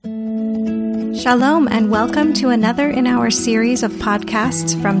Shalom and welcome to another in our series of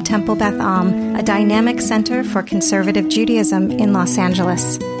podcasts from Temple Beth Am, a dynamic center for conservative Judaism in Los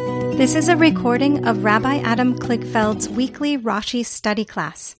Angeles. This is a recording of Rabbi Adam Kligfeld's weekly Rashi study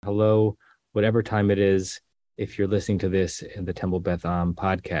class. Hello, whatever time it is, if you're listening to this in the Temple Beth Am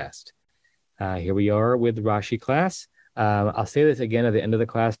podcast. Here we are with Rashi class. I'll say this again at the end of the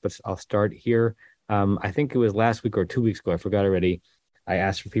class, but I'll start here. I think it was last week or 2 weeks ago, I forgot already. I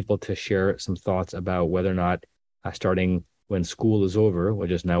asked for people to share some thoughts about whether or not starting when school is over, which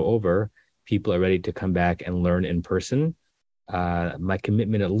is now over, people are ready to come back and learn in person. My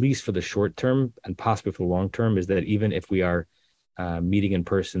commitment, at least for the short term and possibly for the long term, is that even if we are meeting in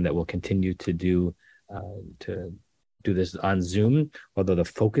person, that we'll continue to do this on Zoom, although the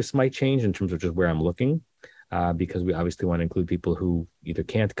focus might change in terms of just where I'm looking, because we obviously want to include people who either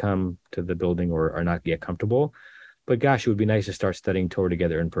can't come to the building or are not yet comfortable. But gosh, it would be nice to start studying Torah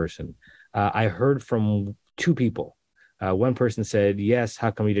together in person. I heard from two people. One person said, yes, how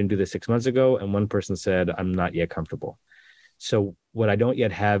come you didn't do this 6 months ago? And one person said, I'm not yet comfortable. So what I don't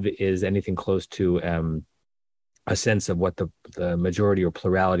yet have is anything close to a sense of what the majority or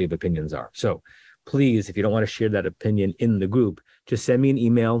plurality of opinions are. So please, if you don't want to share that opinion in the group, just send me an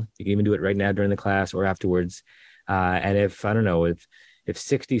email. You can even do it right now during the class or afterwards. And if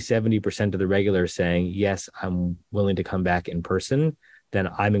 60, 70% of the regulars saying, yes, I'm willing to come back in person, then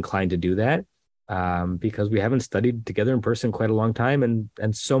I'm inclined to do that because we haven't studied together in person quite a long time.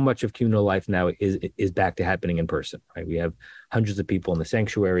 And so much of communal life now is back to happening in person, right? We have hundreds of people in the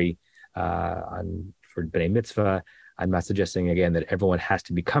sanctuary for B'nai Mitzvah. I'm not suggesting, again, that everyone has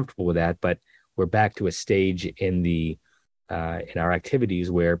to be comfortable with that, but we're back to a stage in our activities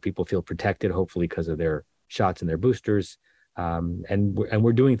where people feel protected, hopefully because of their shots and their boosters. And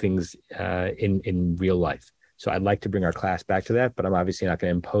we're doing things in real life. So I'd like to bring our class back to that, but I'm obviously not going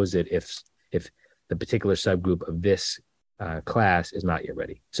to impose it if the particular subgroup of this class is not yet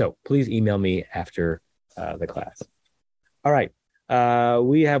ready. So please email me after the class. All right.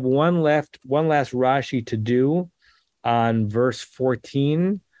 We have one last Rashi to do on verse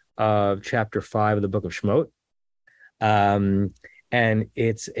 14 of chapter 5 of the book of Shemot. And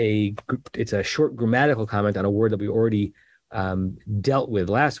it's a short grammatical comment on a word that we already dealt with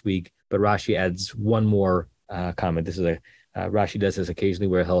last week, but Rashi adds one more comment. This is Rashi does this occasionally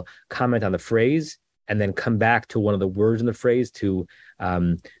where he'll comment on the phrase and then come back to one of the words in the phrase to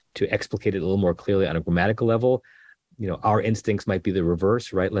explicate it a little more clearly on a grammatical level. You know, our instincts might be the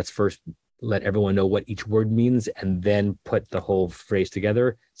reverse, right? Let's first let everyone know what each word means and then put the whole phrase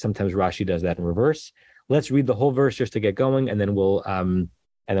together. Sometimes Rashi does that in reverse. Let's read the whole verse just to get going, and then we'll go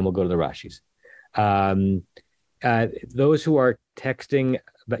to the Rashis. Those who are texting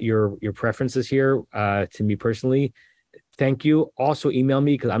about your preferences here to me personally, thank you. Also email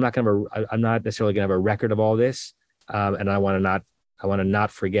me because I'm not necessarily gonna have a record of all this, and I want to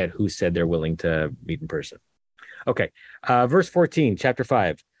not forget who said they're willing to meet in person. Okay, verse 14, chapter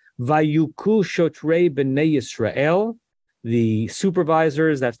 5. Vayuku shotrei b'nei Yisrael. The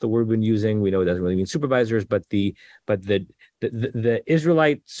supervisors, that's the word we've been using. We know it doesn't really mean supervisors, but the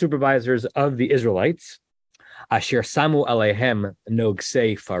Israelite supervisors of the Israelites, Asher Samu Alehem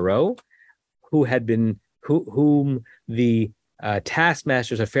Nogsei Pharaoh, whom the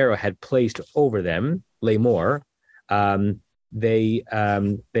taskmasters of Pharaoh had placed over them, Lamor. They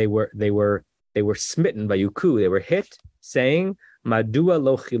were smitten by Yuku. They were hit, saying, Madua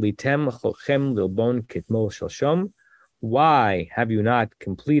lo chilitem chochem lilbon kitmo shalshom. Why have you not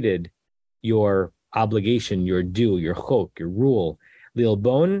completed your obligation, your due, your chok, your rule,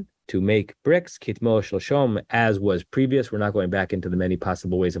 lilbon, to make bricks, kitmo shalshom, as was previous? We're not going back into the many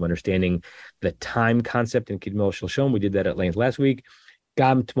possible ways of understanding the time concept in kitmo shalshom. We did that at length last week.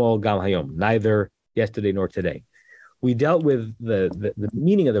 Gam tmol, gam hayom, neither yesterday nor today. We dealt with the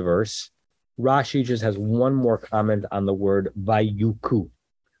meaning of the verse. Rashi just has one more comment on the word vayuku,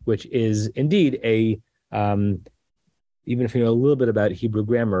 which is indeed even if you know a little bit about Hebrew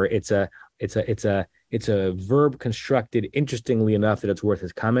grammar, it's a verb constructed interestingly enough that it's worth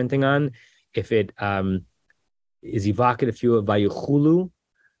his commenting on. If it is evocative to you of vayuchulu,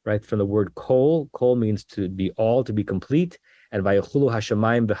 right, from the word kol. Kol means to be all, to be complete, and vayuchulu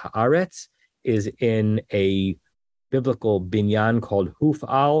hashamayim v'haaretz is in a biblical binyan called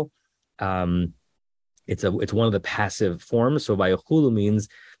hufal. It's one of the passive forms. So vayuchulu means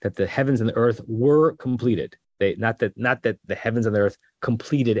that the heavens and the earth were completed. Not that the heavens and the earth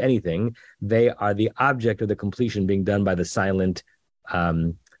completed anything. They are the object of the completion being done by the silent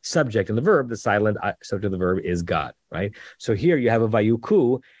subject and the verb. The silent subject of the verb is God, right? So here you have a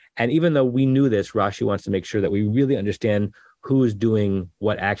vayuku, and even though we knew this, Rashi wants to make sure that we really understand who's doing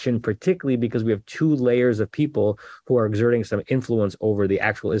what action, particularly because we have two layers of people who are exerting some influence over the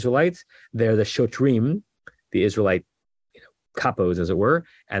actual Israelites. They're the Shotrim, the Israelite capos, as it were,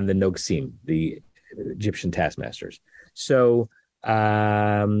 and the Nogsim, the Egyptian taskmasters. So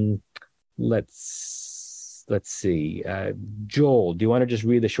let's see. Joel, do you want to just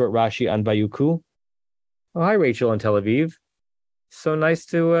read the short Rashi on Vayuku? Oh, hi, Rachel in Tel Aviv. So nice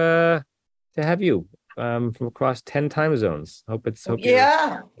to have you from across 10 time zones. Hope you're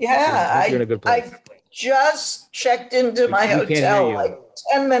in a good place. I just checked into my hotel like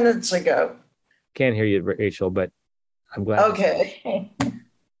 10 minutes ago. Can't hear you, Rachel, but I'm glad. Okay.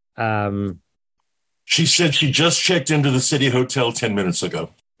 She said she just checked into the city hotel 10 minutes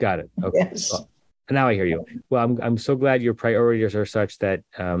ago. Got it. Okay. Yes. Well, now I hear you. Well, I'm so glad your priorities are such that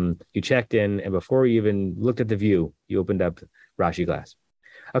you checked in, and before you even looked at the view, you opened up Rashi class.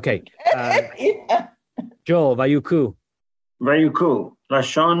 Okay. Yeah. Joel, Vayuku. Vayuku.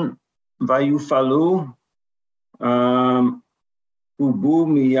 Lashon Vayufalu. Ubu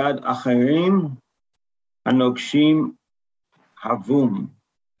miyad acherim. Anokshim havum.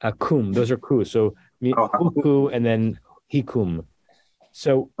 Kum. Those are ku. So uku and then hikum.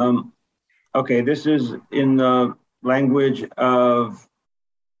 So okay, this is in the language of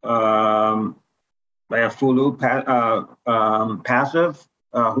Vayafulu, passive,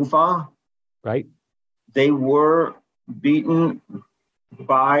 hufa. Right. They were beaten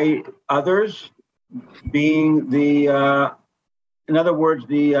by others, being the in other words,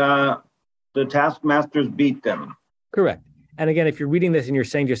 the taskmasters beat them. Correct. And again, if you're reading this and you're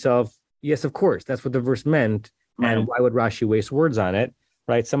saying to yourself, yes, of course, that's what the verse meant. Right. And why would Rashi waste words on it?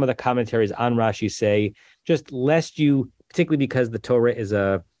 Right. Some of the commentaries on Rashi say, just lest you, particularly because the Torah is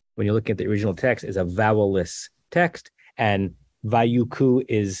when you're looking at the original text, is a vowel-less text, and Vayuku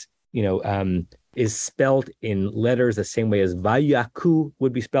is spelled in letters the same way as Vayaku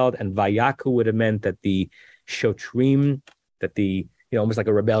would be spelled, and Vayaku would have meant that the Shotrim, that the, almost like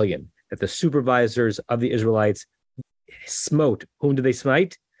a rebellion, that the supervisors of the Israelites smote. Whom did they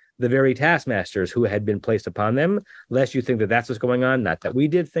smite? The very taskmasters who had been placed upon them, lest you think that that's what's going on. Not that we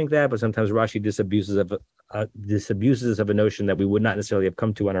did think that, but sometimes Rashi disabuses of a notion that we would not necessarily have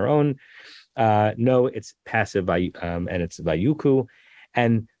come to on our own. No, it's passive, and it's Vayuku.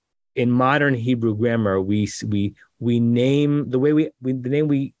 And in modern Hebrew grammar, we name the way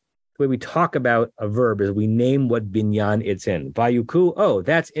we talk about a verb is we name what binyan it's in. Vayuku, oh,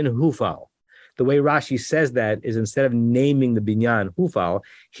 that's in hufal. The way Rashi says that is instead of naming the binyan hufal,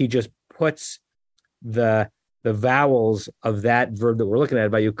 he just puts the vowels of that verb that we're looking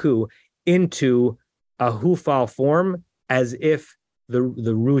at, Vayuku, into a hufal form as if the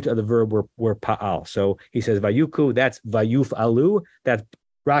root of the verb were pa'al. So he says Vayuku, that's Vayuf alu. That's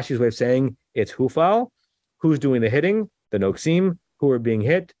Rashi's way of saying it's hufal. Who's doing the hitting? The noksim. Who are being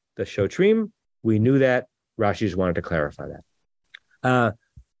hit? The shotrim. We knew that. Rashi just wanted to clarify that.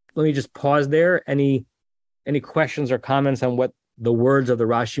 Let me just pause there. Any questions or comments on what the words of the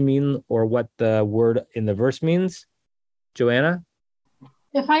Rashi mean or what the word in the verse means? Joanna?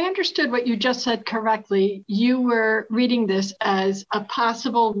 If I understood what you just said correctly, you were reading this as a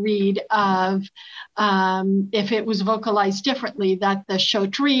possible read of, if it was vocalized differently, that the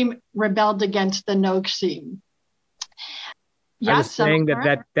Shotrim rebelled against the Noksim. I was saying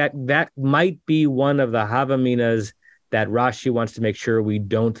that might be one of the Havaminas that Rashi wants to make sure we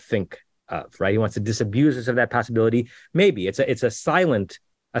don't think of, right? He wants to disabuse us of that possibility. Maybe it's a silent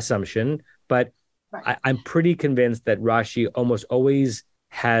assumption, but right. I'm pretty convinced that Rashi almost always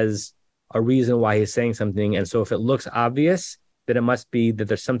has a reason why he's saying something. And so if it looks obvious, then it must be that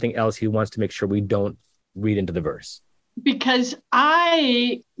there's something else he wants to make sure we don't read into the verse. Because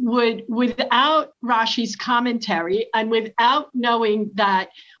I would, without Rashi's commentary and without knowing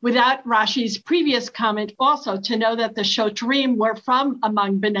that, without Rashi's previous comment also, to know that the Shotrim were from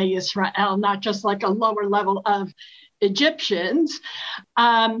among Bnei Israel, not just like a lower level of Egyptians,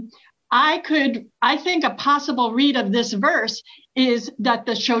 I think a possible read of this verse is that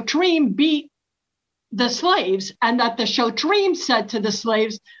the Shotrim beat the slaves, and that the Shotrim said to the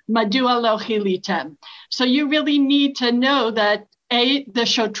slaves, Madua lo chilitem. So you really need to know that the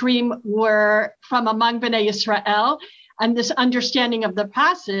Shotrim were from among Bnei Israel, and this understanding of the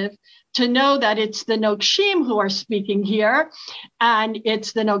passive, to know that it's the Nokshim who are speaking here, and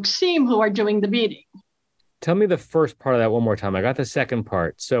it's the Noksim who are doing the beating. Tell me the first part of that one more time. I got the second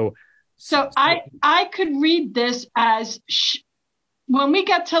part. So I could read this as... When we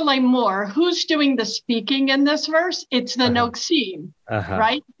get to Lemor, who's doing the speaking in this verse? It's the Noksim,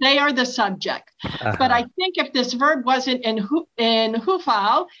 right? They are the subject. But I think if this verb wasn't in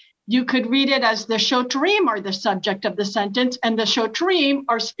Hufal, you could read it as the Shotrim are the subject of the sentence, and the Shotrim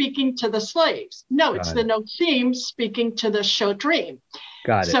are speaking to the slaves. No, it's the Noxim speaking to the Shotrim.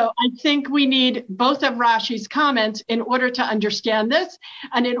 Got it. So I think we need both of Rashi's comments in order to understand this,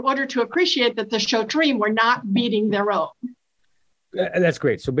 and in order to appreciate that the Shotrim were not beating their own. That's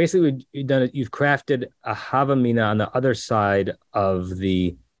great. So basically, you've crafted a Havamina on the other side of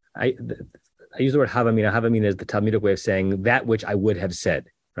the. I use the word Havamina. Havamina is the Talmudic way of saying that which I would have said,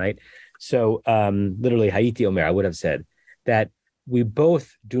 right? So literally, Haiti Omer, I would have said that we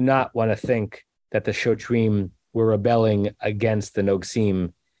both do not want to think that the Shotrim were rebelling against the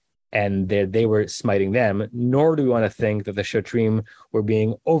Nogsim and they were smiting them, nor do we want to think that the Shotrim were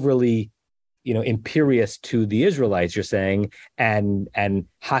being overly imperious to the Israelites, you're saying, and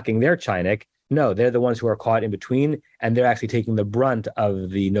hocking their chinik. No, they're the ones who are caught in between, and they're actually taking the brunt of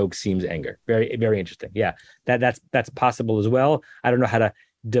the Nogsim's anger. Very, very interesting. Yeah, that's possible as well. I don't know how to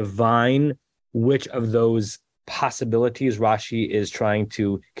divine which of those possibilities Rashi is trying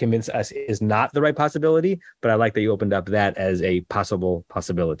to convince us is not the right possibility, but I like that you opened up that as a possible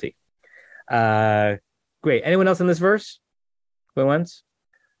possibility. Great. Anyone else in this verse? Going once?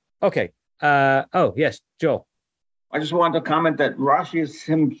 Okay. Yes, Joel. I just wanted to comment that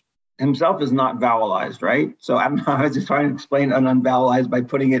Rashi himself is not vowelized, right? So I was just trying to explain an unvowelized by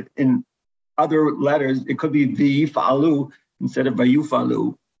putting it in other letters. It could be v'yifalu instead of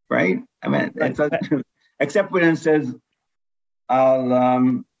vayufalu, right? I mean, except when it says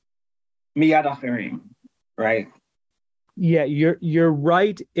miyad acherim, right? Yeah, you're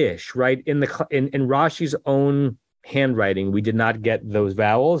right-ish, right? In Rashi's own handwriting, we did not get those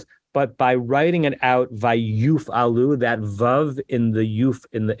vowels. But by writing it out vayuf alu, that vav in the yuf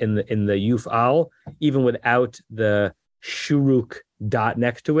in the yuf al, even without the shuruk dot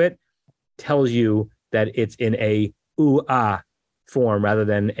next to it, tells you that it's in a u-ah form rather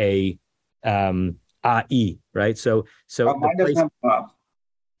than a a-e, right? So your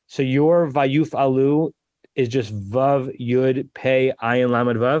vayuf alu is just vav yud pei ayin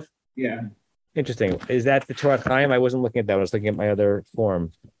lamed vav. Yeah. Interesting. Is that the Torah Chaim? I wasn't looking at that. I was looking at my other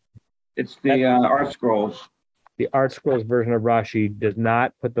form. It's the Art Scrolls. The Art Scrolls version of Rashi does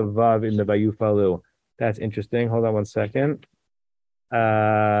not put the vav in the vayufalu. That's interesting. Hold on one second.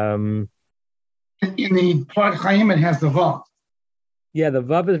 In the Torah Chaim, it has the vav. Yeah, the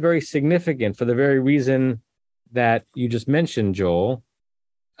vav is very significant for the very reason that you just mentioned, Joel.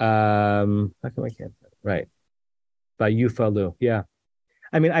 How come I can't? Right. Vayufalu. Yeah.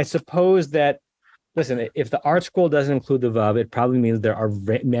 I mean, I suppose that, listen, if the Art Scroll doesn't include the vav, it probably means there are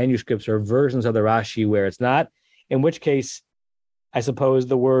manuscripts or versions of the Rashi where it's not, in which case, I suppose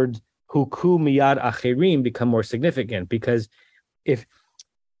the words huku miyad acherim become more significant, because if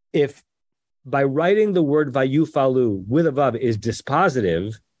by writing the word vayufalu with a vav is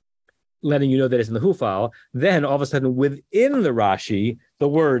dispositive, letting you know that it's in the hufal, then all of a sudden within the Rashi, the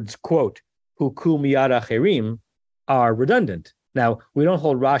words, quote, huku miyad acherim are redundant. Now, we don't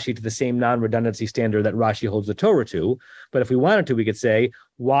hold Rashi to the same non-redundancy standard that Rashi holds the Torah to, but if we wanted to, we could say,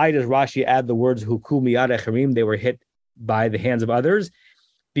 why does Rashi add the words huku miyad acherim? They were hit by the hands of others,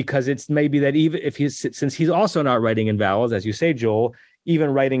 because it's maybe that even if since he's also not writing in vowels, as you say, Joel,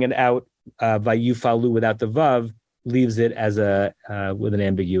 even writing it out vayufalu without the vav leaves it as with an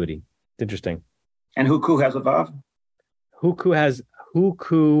ambiguity. It's interesting. And huku has a vav? Huku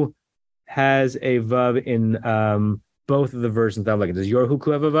has a vav in both of the versions that I'm looking at. Does your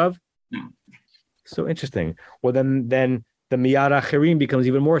huku have a vav? No. So interesting. Well, then the miyad acherim becomes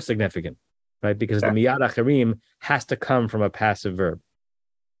even more significant, right? Because the miyad acherim has to come from a passive verb.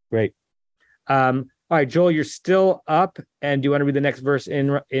 Great. All right, Joel, you're still up, and do you want to read the next verse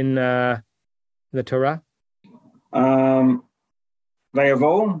in the Torah? Vayavo.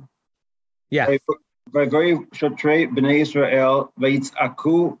 Yeah. Vayvoy shotrei bnei Yisrael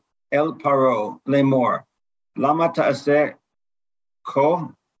vayitzaku el paro lemor. Lama ta'aseh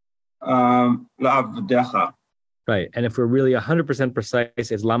ko la'avdecha. Right, and if we're really 100% precise,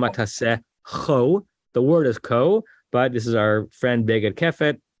 it's lama ta'aseh cho. The word is ko, but this is our friend Beged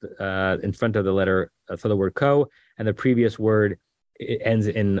Kefet in front of the letter for the word ko, and the previous word it ends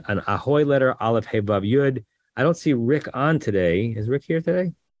in an ahoy letter, aleph he vav yud. I don't see Rick on today. Is Rick here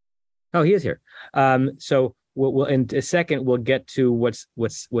today? Oh, he is here. So we'll in a second we'll get to what's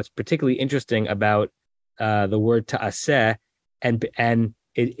particularly interesting about the word ta'aseh, and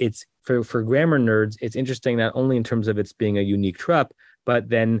it's for grammar nerds, it's interesting not only in terms of its being a unique trup, but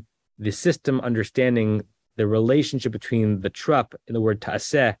then the system understanding the relationship between the trup in the word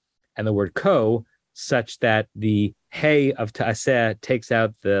ta'aseh and the word ko, such that the hey of ta'aseh takes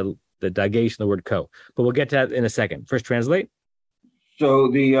out the dagesh in the word ko. But we'll get to that in a second. First, translate. So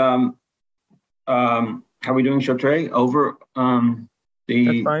the how are we doing, Shotrei? Over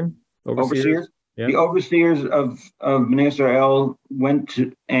That's fine. Overseers. Yeah. The overseers of Bnei Israel went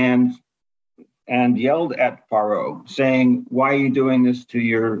to and yelled at Paro, saying, "Why are you doing this to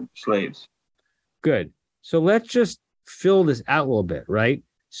your slaves?" Good. So let's just fill this out a little bit, right?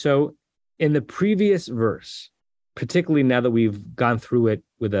 So in the previous verse, particularly now that we've gone through it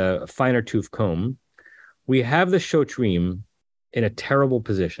with a finer tooth comb, we have the Shotrim in a terrible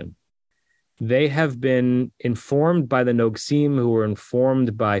position. They have been informed by the Nogsim, who were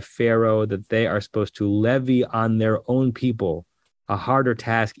informed by Pharaoh that they are supposed to levy on their own people a harder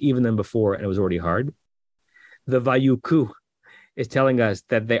task even than before, and it was already hard. The Vayuku is telling us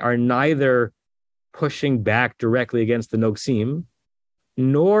that they are neither pushing back directly against the Nogsim,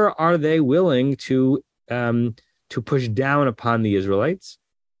 nor are they willing to push down upon the Israelites.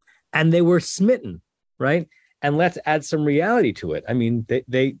 And they were smitten, right? And let's add some reality to it. I mean,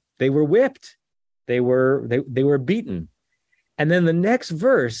 they were whipped, they were beaten, and then the next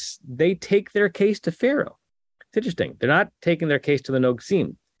verse they take their case to Pharaoh. It's interesting. They're not taking their case to the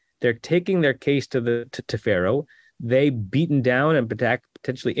Nogsim. They're taking their case to Pharaoh. They, beaten down and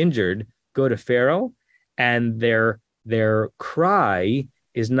potentially injured, go to Pharaoh, and their cry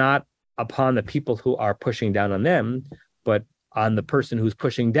is not upon the people who are pushing down on them, but on the person who's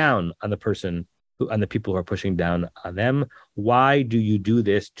pushing down on the people who are pushing down on them. Why do you do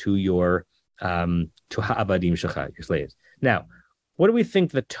this to your to ha'abadim shecha, your slaves? Now, what do we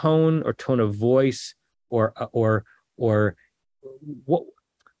think the tone of voice or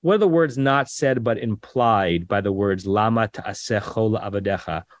what are the words not said but implied by the words lama ta'aseh chol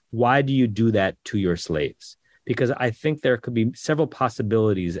avadecha? Why do you do that to your slaves? Because I think there could be several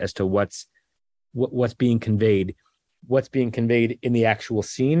possibilities as to what's being conveyed in the actual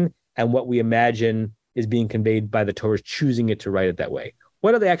scene, and what we imagine is being conveyed by the Torah choosing it to write it that way.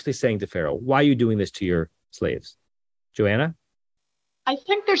 What are they actually saying to Pharaoh? Why are you doing this to your slaves? Joanna? I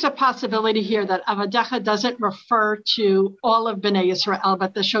think there's a possibility here that Avadecha doesn't refer to all of Bnei Israel,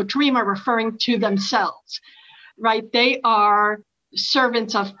 but the Shotrim are referring to themselves, right? They are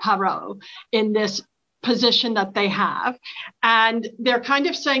servants of Paro in this position that they have. And they're kind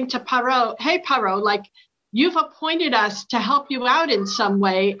of saying to Paro, hey, Paro, like, you've appointed us to help you out in some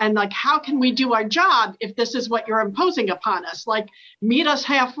way. And like, how can we do our job if this is what you're imposing upon us? Like, meet us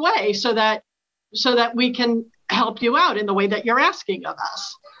halfway so that we can help you out in the way that you're asking of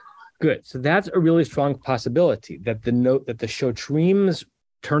us. Good. So that's a really strong possibility that the Shotrim's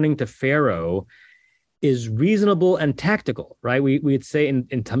turning to Pharaoh is reasonable and tactical, right? We'd say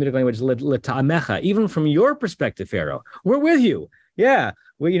in Talmudic language, l'ta'amecha, even from your perspective, Pharaoh, we're with you. Yeah.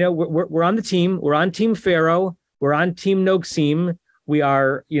 We're on the team. We're on Team Pharaoh. We're on Team Nogsim. We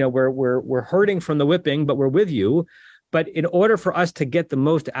are, we're hurting from the whipping, but we're with you. But in order for us to get the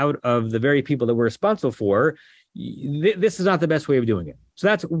most out of the very people that we're responsible for, this is not the best way of doing it. So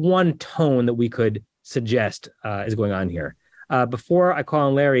that's one tone that we could suggest is going on here. Before I call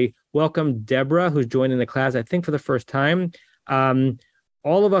on Larry, welcome Deborah, who's joining the class, I think for the first time.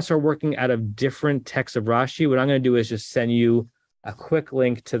 All of us are working out of different texts of Rashi. What I'm going to do is just send you a quick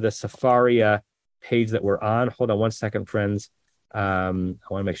link to the Sefaria page that we're on. Hold on one second, friends. I want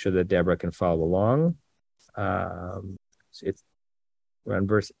to make sure that Deborah can follow along. We're on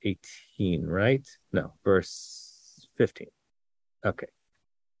verse 18, right? No, verse 15. Okay.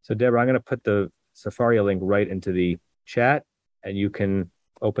 So Deborah, I'm going to put the Sefaria link right into the chat, and you can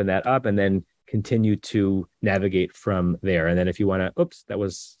open that up and then continue to navigate from there. And then if you want to, that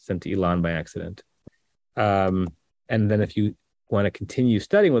was sent to Elon by accident. And then if you want to continue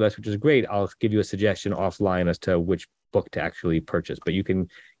studying with us, which is great, I'll give you a suggestion offline as to which book to actually purchase, but you can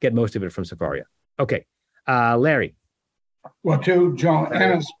get most of it from Sefaria. Okay. Larry. Well, to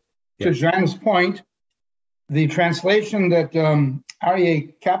Joanna's point, the translation that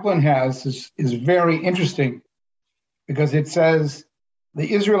Aryeh Kaplan has is very interesting, because it says,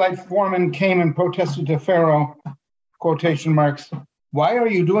 the Israelite foreman came and protested to Pharaoh, quotation marks, why are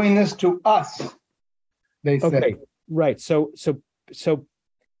you doing this to us? They said. Okay, right. So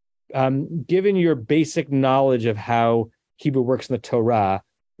given your basic knowledge of how Hebrew works in the Torah,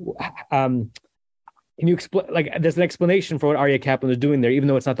 can you explain, there's an explanation for what Aryeh Kaplan is doing there, even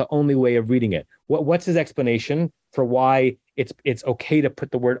though it's not the only way of reading it. What's his explanation for why it's okay to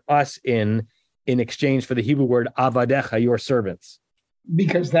put the word us in exchange for the Hebrew word avadecha, your servants?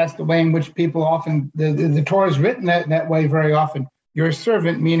 Because that's the way in which people often, the Torah is written that way very often. Your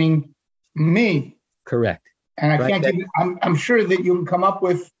servant, meaning me. Correct. And I'm sure that you can come up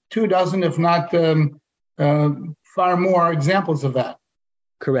with 24, if not far more examples of that.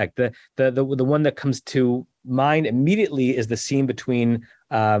 Correct. The one that comes to mind immediately is the scene between,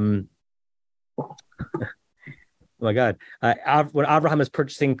 oh my God, when Abraham is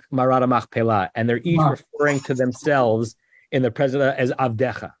purchasing Marata Machpelah, and they're each referring to themselves in the present as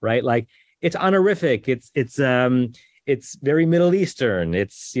Avdecha, right? Like, it's honorific. It's very Middle Eastern.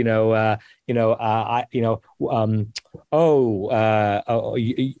 It's your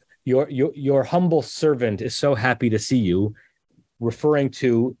humble servant is so happy to see you, referring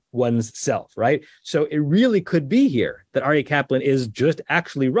to one's self, right? So it really could be here that Aryeh Kaplan is just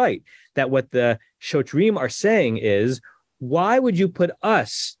actually right, that what the Shotrim are saying is, why would you put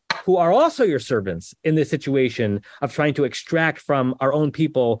us, who are also your servants, in this situation of trying to extract from our own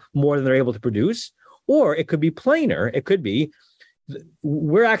people more than they're able to produce? Or it could be plainer. It could be, the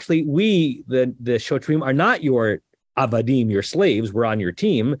Shotrim are not your avadim, your slaves. We're on your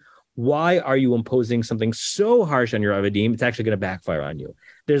team. Why are you imposing something so harsh on your avadim? It's actually going to backfire on you.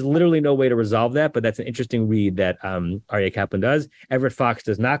 There's literally no way to resolve that, but that's an interesting read that Aryeh Kaplan does. Everett Fox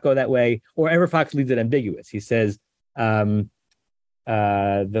does not go that way, or Everett Fox leaves it ambiguous. He says, the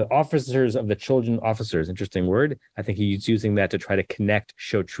officers of the children, officers, interesting word. I think he's using that to try to connect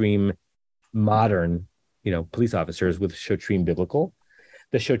Shotrim modern, police officers with Shotrim biblical.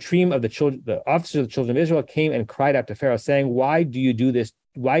 The Shotrim of the children, the officers of the children of Israel came and cried out to Pharaoh, saying, why do you do this?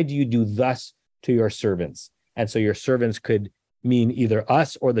 Why do you do thus to your servants? And so your servants could mean either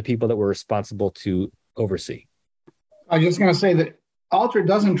us or the people that were responsible to oversee. I was just going to say that Alter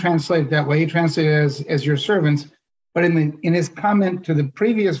doesn't translate that way. He translates it as your servants. But in his comment to the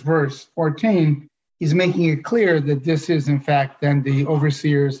previous verse, 14, he's making it clear that this is, in fact, then the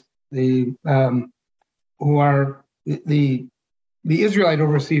overseers, who are the Israelite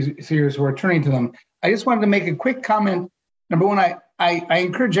overseers who are turning to them. I just wanted to make a quick comment. Number one, I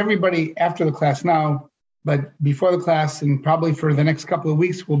encourage everybody after the class now, but before the class and probably for the next couple of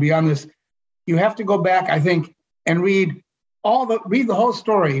weeks, we'll be on this. You have to go back, I think, and read the whole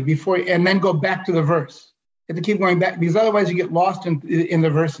story before, and then go back to the verse. You have to keep going back, because otherwise you get lost in the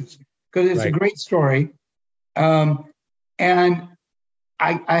verses, because it's a great story. And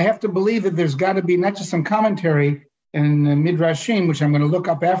I have to believe that there's got to be not just some commentary in the Midrashim, which I'm going to look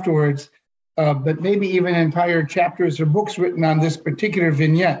up afterwards, but maybe even entire chapters or books written on this particular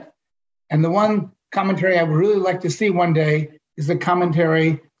vignette. And the one commentary I would really like to see one day is the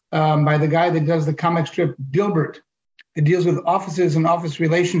commentary by the guy that does the comic strip Dilbert, that deals with offices and office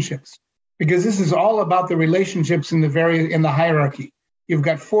relationships, because this is all about the relationships in the hierarchy. You've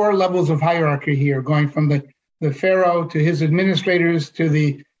got 4 levels of hierarchy here, going from the Pharaoh to his administrators to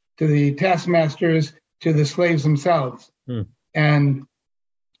the taskmasters to the slaves themselves. And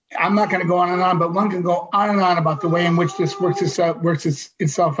I'm not going to go on and on, but one can go on and on about the way in which this works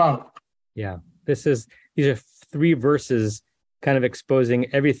itself out. Yeah, these are 3 verses kind of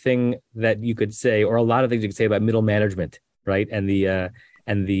exposing everything that you could say, or a lot of things you could say about middle management, right? And the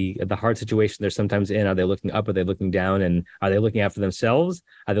hard situation they're sometimes in. Are they looking up? Are they looking down? And are they looking out for themselves?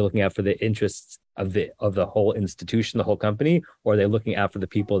 Are they looking out for the interests of the whole institution, the whole company, or are they looking out for the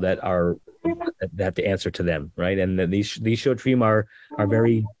people that have to answer to them, right? And these Shotrim are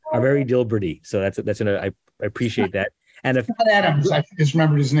very Dilberty. So I appreciate that. And if Scott Adams, I just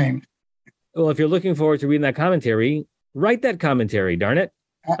remembered his name. Well, if you're looking forward to reading that commentary, write that commentary. Darn it!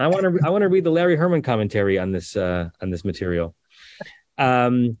 I want to read the Larry Herman commentary on this material.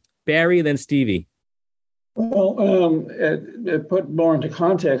 Barry, then Stevie. Well, put more into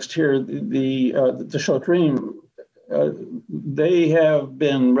context here, the Shotrim, they have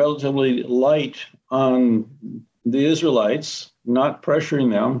been relatively light on the Israelites, not pressuring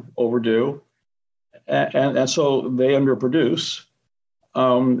them overdue, and so they underproduce.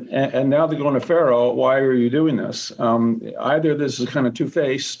 And now they're going to Pharaoh. Why are you doing this? Either this is kind of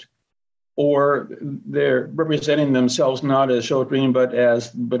two-faced, or they're representing themselves not as Shotrim but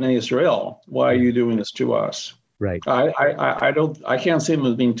as Bnei Israel. Why are you doing this to us? Right. I can't see them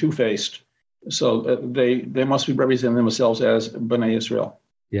as being two-faced. So they must be representing themselves as Bnei Israel.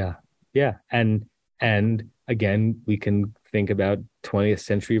 Yeah. And again, we can think about 20th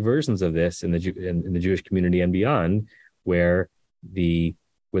century versions of this in the Jewish community and beyond, where the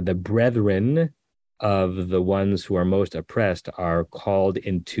brethren of the ones who are most oppressed are called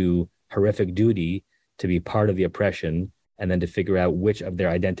into horrific duty to be part of the oppression, and then to figure out which of their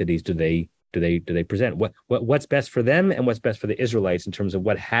identities do they present, what's best for them and what's best for the Israelites in terms of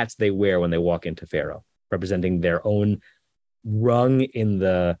what hats they wear when they walk into Pharaoh, representing their own rung in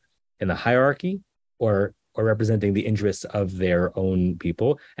the hierarchy, or representing the interests of their own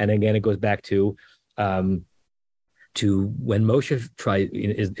people. And again, it goes back to when Moshe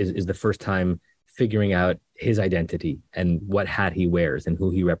is the first time figuring out his identity and what hat he wears and who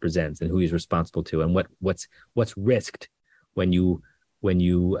he represents and who he's responsible to, and what's risked when you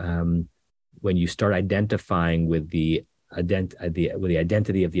start identifying with the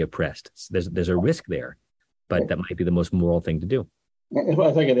identity of the oppressed. There's a risk there, but that might be the most moral thing to do. If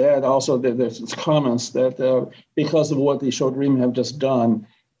I think I'd add also that there's comments that because of what the Shodrim have just done,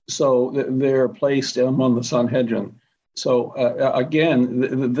 so they're placed among the Sanhedrin. So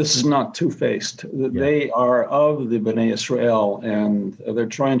again, this is not two-faced. They are of the Bnei Israel, and they're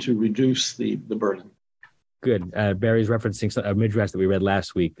trying to reduce the burden. Good. Barry's referencing a midrash that we read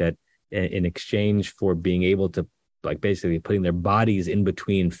last week, that in exchange for being able to, like, basically putting their bodies in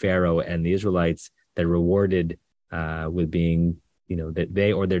between Pharaoh and the Israelites, they're rewarded with being, that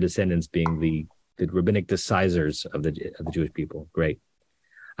they or their descendants being the rabbinic decisors of the Jewish people. Great.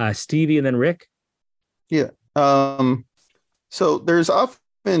 Stevie and then Rick. Yeah. So there's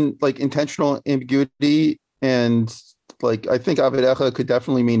often like intentional ambiguity, and like I think Avedecha could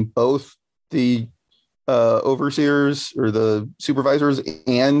definitely mean both the overseers or the supervisors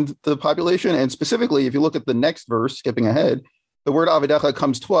and the population. And specifically, if you look at the next verse, skipping ahead, the word Avedecha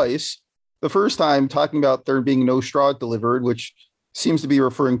comes twice. The first time talking about there being no straw delivered, which seems to be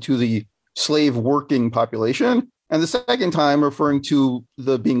referring to the slave working population, and the second time referring to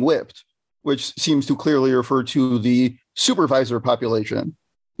the being whipped, which seems to clearly refer to the supervisor population.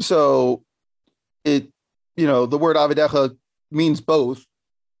 So the word Avedecha means both.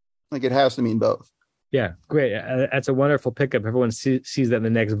 Like, it has to mean both. Yeah, great. That's a wonderful pickup. Everyone sees that in the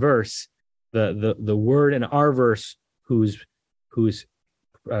next verse. The word in our verse whose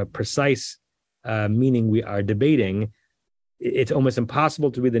precise meaning we are debating, it's almost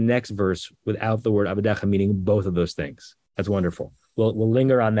impossible to read the next verse without the word Avedecha meaning both of those things. That's wonderful. We'll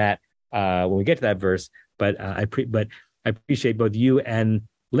linger on that when we get to that verse. But I appreciate both you and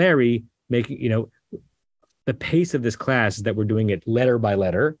Larry making, the pace of this class is that we're doing it letter by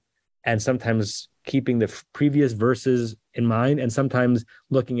letter, and sometimes keeping the previous verses in mind, and sometimes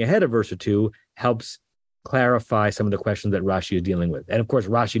looking ahead a verse or two helps clarify some of the questions that Rashi is dealing with. And of course,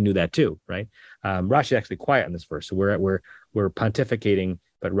 Rashi knew that too, right? Rashi is actually quiet on this verse, so we're pontificating,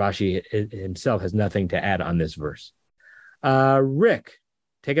 but Rashi himself has nothing to add on this verse. Rick,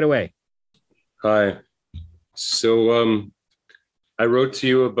 take it away. Hi. So I wrote to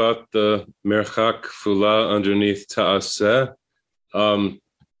you about the merchak kfula underneath ta'aseh.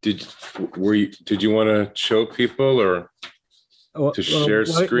 Did you want to show people or to share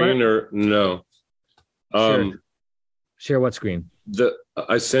screen or no? Share what screen?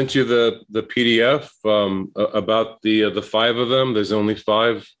 I sent you the PDF about the five of them. There's only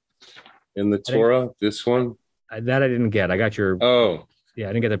five in the Torah. This one that I didn't get. I got your. Oh, yeah,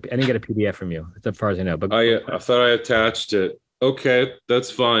 I didn't get a PDF from you, as far as I know. But I thought I attached it. Okay,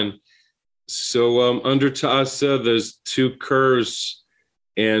 that's fine. So under Ta'aseh, there's two curves,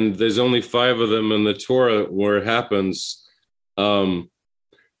 and there's only five of them in the Torah where it happens. And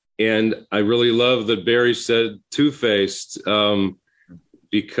I really love that Barry said two-faced,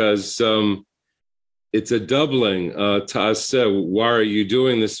 because it's a doubling. Ta'aseh, why are you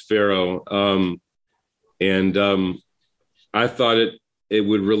doing this, Pharaoh? And I thought it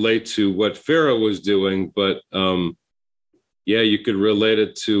would relate to what Pharaoh was doing, but you could relate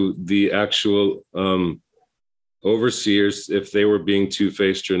it to the actual overseers if they were being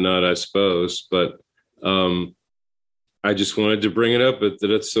two-faced or not, I suppose. But I just wanted to bring it up,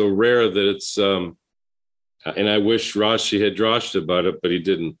 that it's so rare that it's, and I wish Rashi had drashed about it, but he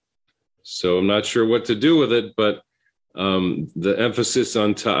didn't. So I'm not sure what to do with it, but the emphasis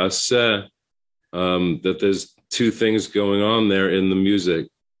on Ta'aseh, that there's two things going on there in the music.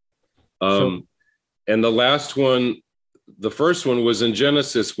 And the last one, the first one was in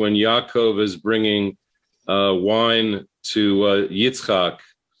Genesis when Yaakov is bringing wine to Yitzchak,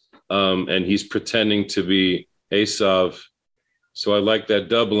 and he's pretending to be Esav. So I like that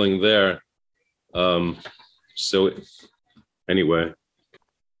doubling there. So anyway.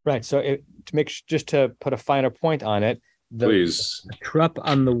 Right. So just to put a finer point on it, please. The trup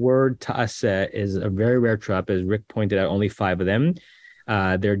on the word ta'aseh is a very rare trup, as Rick pointed out, only five of them.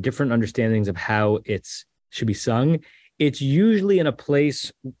 There are different understandings of how it should be sung. It's usually in a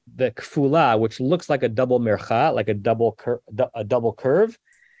place, the kfula, which looks like a double mercha, like a double curve.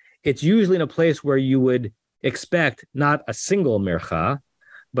 It's usually in a place where you would expect not a single mercha,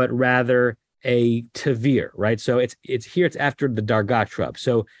 but rather a tavir, right? So it's here. It's after the darga trup.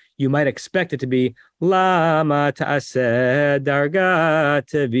 So you might expect it to be lama ta'aseh darga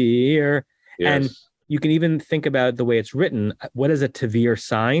tavir, and you can even think about the way it's written. What is a tavir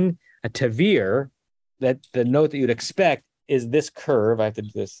sign? A tavir, that the note that you'd expect is this curve. I have to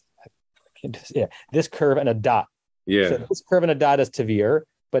do this. I this curve and a dot. Yeah. So this curve and a dot is Tavir,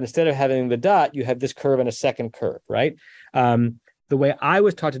 but instead of having the dot, you have this curve and a second curve, right? The way I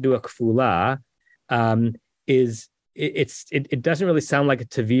was taught to do a kfula is it doesn't really sound like a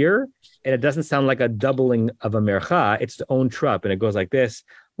Tavir, and it doesn't sound like a doubling of a mercha. It's its own trup, and it goes like this: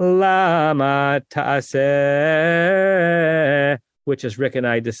 Lama ta'aseh, which, as Rick and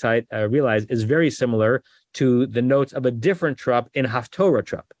I realize, is very similar to the notes of a different trup in Haftorah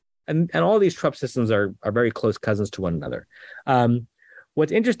trup. And all these trup systems are very close cousins to one another.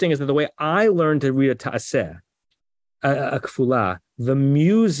 What's interesting is that the way I learned to read a ta'aseh, a kfula, the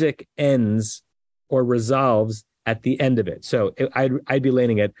music ends or resolves at the end of it. So I'd be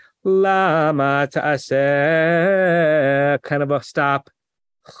laning it, lama ta'aseh, kind of a stop,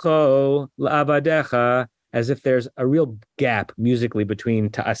 cho la'avadecha, as if there's a real gap musically between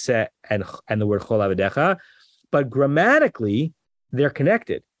ta'aseh and the word cho la'avadecha. But grammatically, they're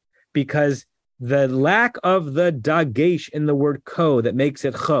connected, because the lack of the dagesh in the word ko that makes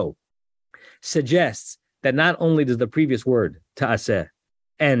it cho suggests that not only does the previous word ta'aseh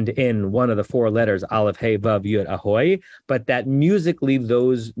end in one of the four letters aleph, hey, vav, yud, ahoy, but that musically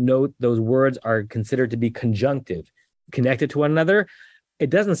those words are considered to be conjunctive, connected to one another. It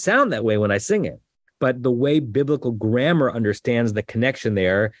doesn't sound that way when I sing it, but the way biblical grammar understands the connection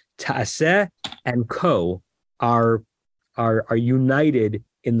there, ta'aseh and ko are united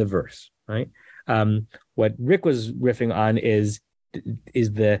in the verse, right? What Rick was riffing on is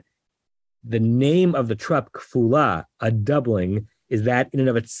the name of the trup, kfula, a doubling, is that in and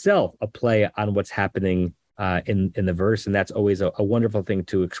of itself a play on what's happening in the verse, and that's always a wonderful thing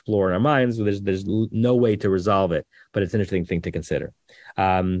to explore in our minds. There's no way to resolve it, but it's an interesting thing to consider.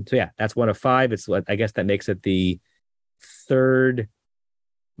 So yeah, that's one of five. I guess that makes it the third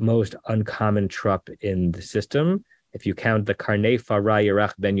most uncommon trup in the system. If you count the Karnei Farah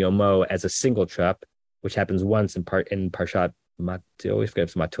Yerach Ben Yomo as a single trup, which happens once in Parshat Matot, I always forget if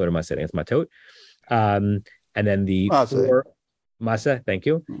it's Matot or Maseh. It's Matot. And then the four Maseh, thank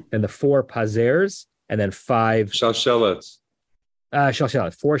you. Then the four Pazers, and then five Shalshelets.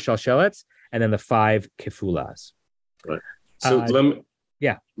 Four Shalshelets, and then the five Kefulas. Right. So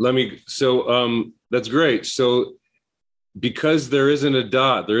that's great. So because there isn't a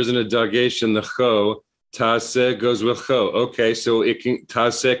dot, there isn't a dagesh in the cho, ta'aseh goes with cho. Okay, so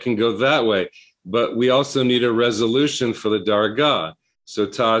ta'aseh can go that way, but we also need a resolution for the dargah. So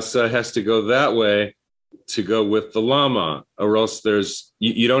ta'aseh has to go that way to go with the lama, or else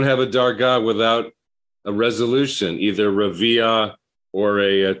you don't have a dargah without a resolution, either ravia or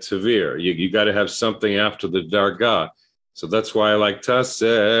a tavir. You got to have something after the dargah. So that's why I like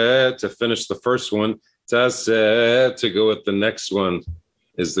ta'aseh to finish the first one, ta'aseh to go with the next one.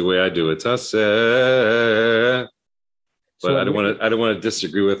 Is the way I do it. Ta'aseh. But I don't want to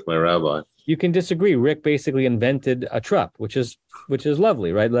disagree with my rabbi. You can disagree. Rick basically invented a trup, which is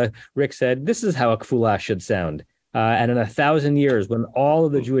lovely, right? Like Rick said, this is how a kfula should sound. And in 1,000 years, when all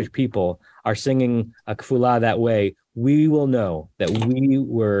of the Jewish people are singing a kfula that way, we will know that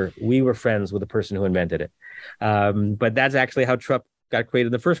we were friends with the person who invented it. But that's actually how trup got created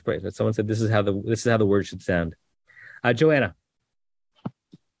in the first place. That someone said this is how the word should sound. Joanna.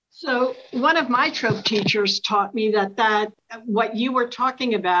 So one of my trope teachers taught me that what you were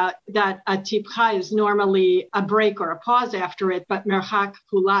talking about, that a tipcha is normally a break or a pause after it, but merchak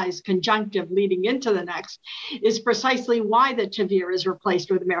kfula is conjunctive leading into the next, is precisely why the tavir is replaced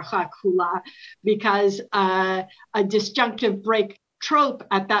with merchak kfula, because a disjunctive break trope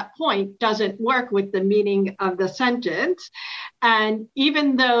at that point doesn't work with the meaning of the sentence. And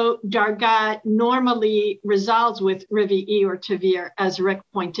even though dargah normally resolves with rivi'i or tavir, as Rick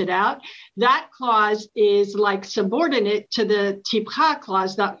pointed out, that clause is like subordinate to the tipcha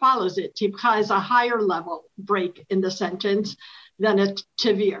clause that follows it. Tipcha is a higher level break in the sentence than a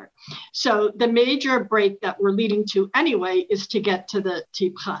tavir. So the major break that we're leading to anyway is to get to the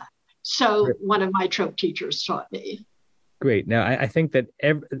tipcha. So one of my trope teachers taught me. Great. Now, I think that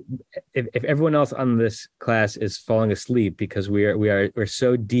if everyone else on this class is falling asleep because we're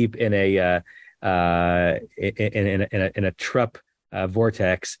so deep in a trup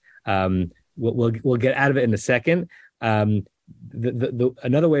vortex, we'll get out of it in a second.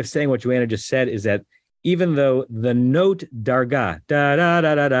 Another way of saying what Joanna just said is that even though the note dargah da da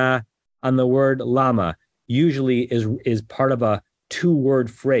da da da on the word lama usually is part of a two-word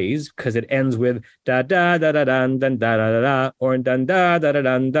phrase because it ends with da da da da dun dun da da da da or dun da da da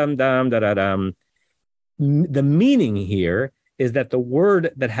dun dum dum da da dum. The meaning here is that the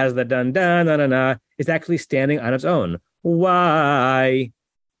word that has the dun dun da da da is actually standing on its own. Why?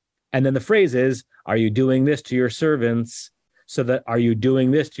 And then the phrase is, "Are you doing this to your servants?" So that are you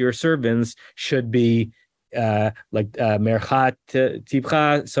doing this to your servants should be merchat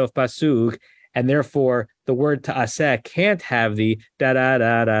tipcha sof pasuk, and therefore the word ta'aseh can't have the da da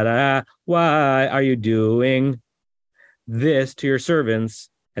da da da. Why are you doing this to your servants?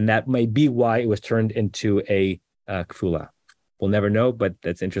 And that may be why it was turned into a kfula. We'll never know, but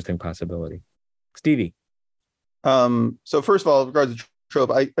that's an interesting possibility. Stevie. So first of all, with regards to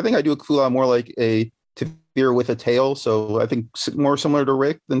trope, I think I do a kfula more like a tavir with a tail. So I think more similar to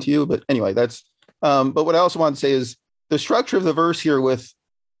Rick than to you. But anyway, that's. But what I also want to say is the structure of the verse here with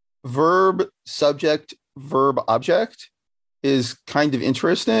verb, subject, verb, object is kind of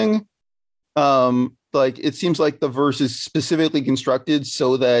interesting. Like it seems like the verse is specifically constructed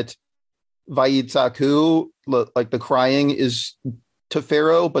so that vayitzaku, like the crying is to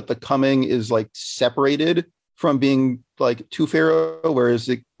Pharaoh, but the coming is like separated from being like to Pharaoh, whereas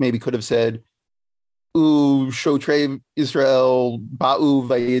it maybe could have said U shotre Israel ba'u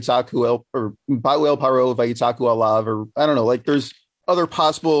vayitzaku el, or ba'u el paro vayitzaku alav, or I don't know, like there's other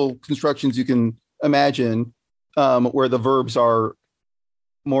possible constructions you can imagine where the verbs are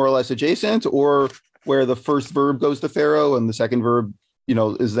more or less adjacent, or where the first verb goes to Pharaoh and the second verb,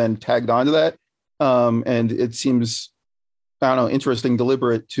 is then tagged onto that. And it seems, I don't know, interesting,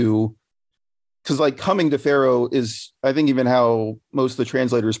 deliberate because like coming to Pharaoh is, I think, even how most of the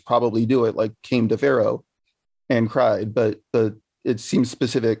translators probably do it, like came to Pharaoh and cried. But it seems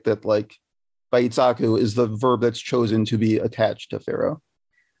specific that like vayitzaku is the verb that's chosen to be attached to Pharaoh.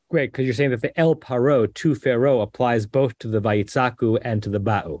 Great, because you're saying that the el paro to Pharaoh applies both to the vayitzaku and to the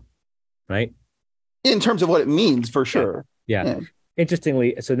ba'u, right? In terms of what it means, for sure. Yeah.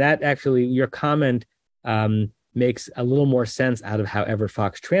 Interestingly, so that actually, your comment makes a little more sense out of how Everett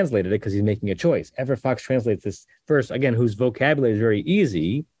Fox translated it, because he's making a choice. Everett Fox translates this verse, again, whose vocabulary is very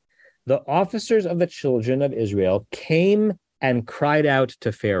easy. The officers of the children of Israel came and cried out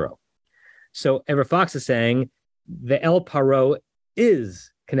to Pharaoh. So Everett Fox is saying the El Paro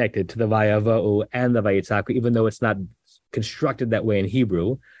is connected to the Vayava'u and the Vayitzaku, even though it's not constructed that way in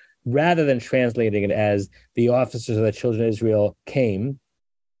Hebrew, rather than translating it as the officers of the children of Israel came,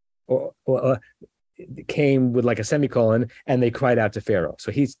 or came with like a semicolon, and they cried out to Pharaoh.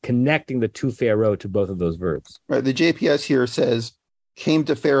 So he's connecting the to Pharaoh to both of those verbs. Right. The JPS here says came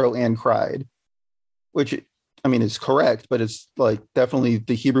to Pharaoh and cried, which I mean is correct, but it's like definitely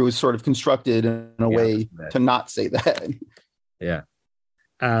the Hebrew is sort of constructed in a way to not say that. Yeah.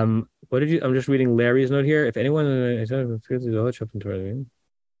 What did you? I'm just reading Larry's note here. If anyone,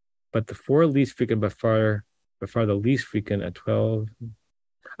 but the four least frequent by far the least frequent at 12.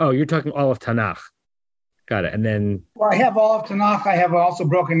 Oh, you're talking all of Tanakh. Got it. And then, well, I have all of Tanakh. I have also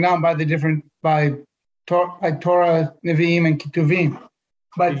broken down by Torah, Nevi'im, and Ketuvim.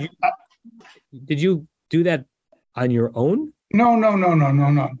 But did you do that on your own? No.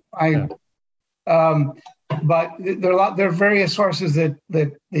 But there are various sources that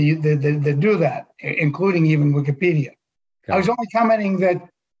do that, including even Wikipedia. I was only commenting that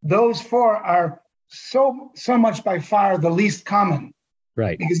those four are so much by far the least common.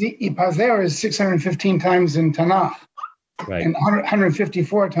 Right. Because Ipazer is 615 times in Tanakh, right, and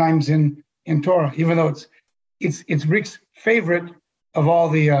 154 times in Torah, even though it's Rick's favorite of all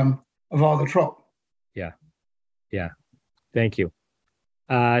the trope. Yeah. Thank you.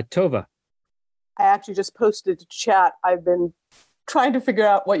 Tova. I actually just posted to chat. I've been trying to figure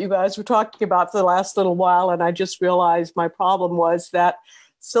out what you guys were talking about for the last little while, and I just realized my problem was that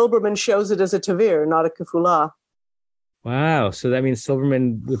Silberman shows it as a tavir, not a kefula. Wow. So that means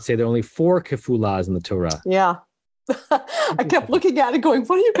Silberman would say there are only 4 kefulas in the Torah. Yeah. I kept looking at it going,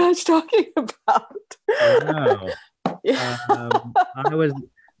 what are you guys talking about? Wow.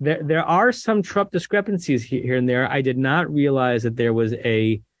 There are some trup discrepancies here and there. I did not realize that there was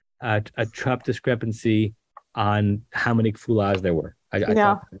a trup discrepancy on how many kefulas there were. I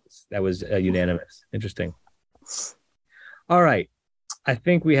thought that was unanimous. Interesting. All right. I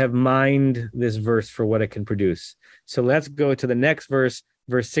think we have mined this verse for what it can produce. So let's go to the next verse,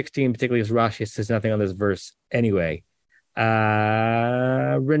 verse 16, particularly as Rashi says nothing on this verse anyway.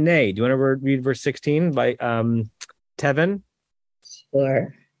 Renee, do you want to read verse 16 by Tevin?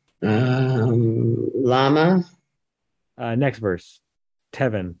 Sure. Lama. Next verse,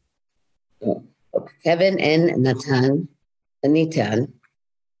 Tevin. Tevin and Natan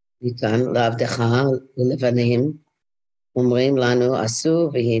Lavdecha Levanim. אומרים לנו, עשו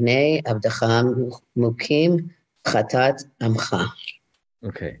והנה עבדך מוקים חטאת עמך.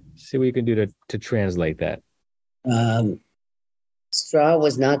 Okay, see what you can do to translate that. Straw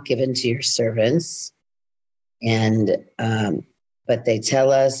was not given to your servants, but they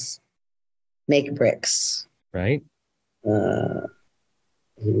tell us, make bricks. Right.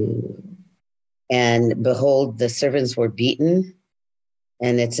 And behold, the servants were beaten,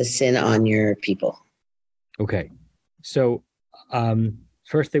 and it's a sin on your people. Okay. So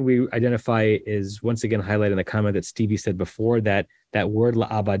first thing we identify is once again highlighted in the comment that Stevie said before, that word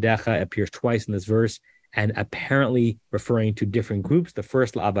la'avadecha appears twice in this verse and apparently referring to different groups. The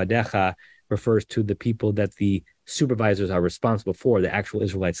first la'avadecha refers to the people that the supervisors are responsible for, the actual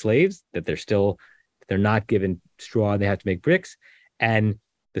Israelite slaves, that they're not given straw, they have to make bricks. And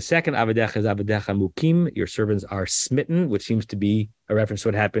the second avadecha is avadecha mukim, your servants are smitten, which seems to be a reference to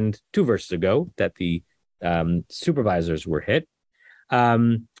what happened 2 verses ago, that the supervisors were hit.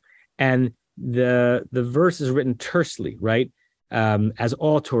 And the verse is written tersely, right? As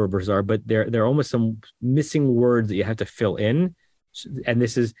all Torah verses are, but there are almost some missing words that you have to fill in. And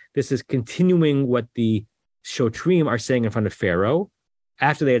this is continuing what the Shotrim are saying in front of Pharaoh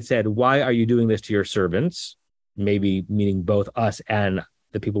after they had said, "Why are you doing this to your servants?" Maybe meaning both us and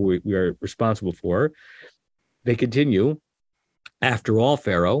the people we are responsible for. They continue, "After all,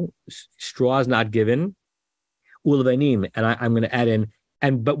 Pharaoh, straw is not given. Ulvanim," and I'm going to add in,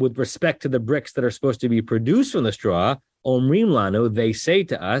 but with respect to the bricks that are supposed to be produced from the straw, Omrim Lanu, they say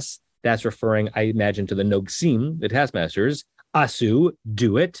to us, that's referring, I imagine, to the Nogsim, the taskmasters, Asu,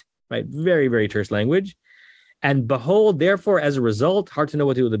 do it, right? Very, very terse language. And behold, therefore, as a result, hard to know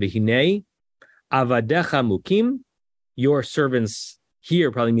what to do with the Behinei, Avadecha Mukim, your servants here,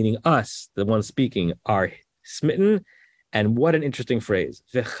 probably meaning us, the ones speaking, are smitten. And what an interesting phrase.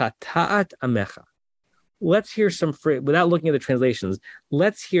 V'chata'at amecha. Let's hear some phrase, without looking at the translations,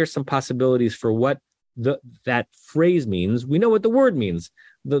 let's hear some possibilities for what that phrase means. We know what the word means.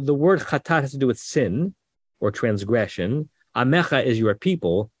 The word chatat has to do with sin or transgression. Amecha is your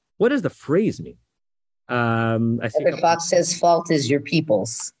people. What does the phrase mean? I see Fox says fault is your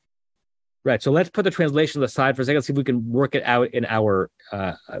people's. Right. So let's put the translations aside for a second, see if we can work it out in our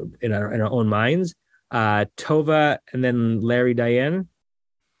own minds. Tova and then Larry, Diane.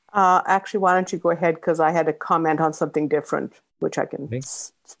 Actually, why don't you go ahead, because I had a comment on something different, which I can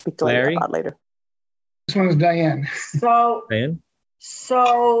speak to Larry about later. This one is Diane. Diane?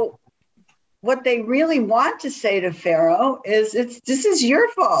 So what they really want to say to Pharaoh is, this is your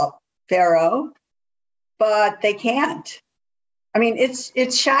fault, Pharaoh, but they can't. I mean,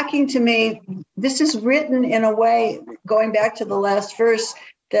 it's shocking to me. This is written in a way, going back to the last verse,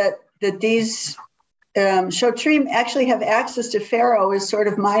 that these Shotrim actually have access to Pharaoh is sort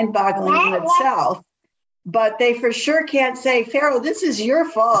of mind-boggling in itself. But they for sure can't say, Pharaoh, this is your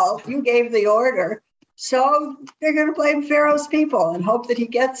fault. You gave the order. So they're going to blame Pharaoh's people and hope that he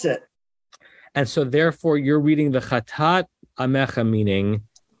gets it. And so therefore, you're reading the Chatat Amecha, meaning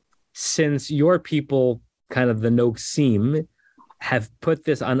since your people, kind of the Nogsim, have put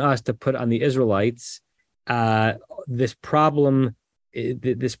this on us to put on the Israelites, this problem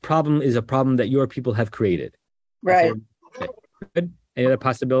is a problem that your people have created. Right. Good. Any other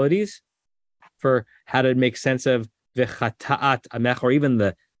possibilities for how to make sense of v'chata'at amecha, or even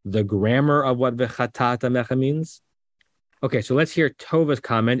the grammar of what v'chata'at amecha means? Okay, so let's hear Tova's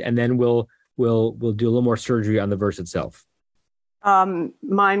comment, and then we'll do a little more surgery on the verse itself.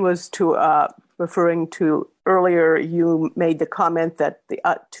 Mine was referring to earlier. You made the comment that the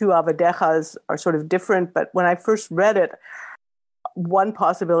 2 avadechas are sort of different, but when I first read it, one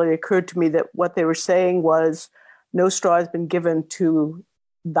possibility occurred to me that what they were saying was, no straw has been given to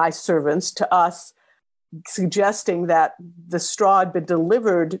thy servants, to us, suggesting that the straw had been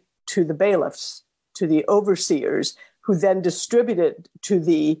delivered to the bailiffs, to the overseers, who then distributed to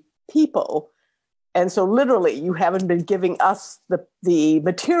the people. And so literally, you haven't been giving us the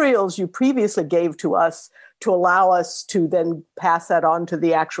materials you previously gave to us to allow us to then pass that on to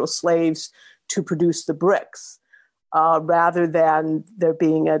the actual slaves to produce the bricks, rather than there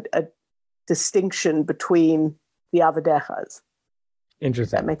being a distinction between the avadechas.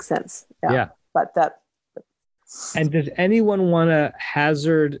 Interesting. That makes sense. Yeah. But that. And does anyone want to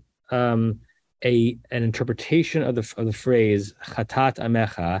hazard an interpretation of the phrase chatat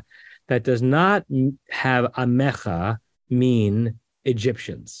amecha that does not have amecha mean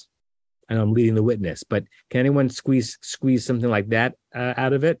Egyptians? I know I'm leading the witness, but can anyone squeeze something like that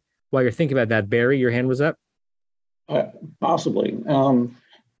out of it? While you're thinking about that, Barry, your hand was up. Possibly.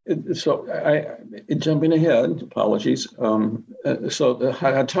 So jumping ahead, apologies. So the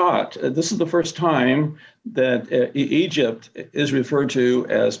Hatat, this is the first time that Egypt is referred to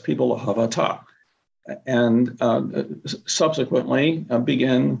as people of Havatah, and subsequently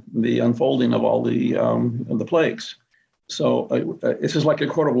begin the unfolding of all the plagues. So this is like a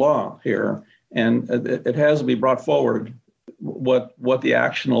court of law here, and it has to be brought forward what the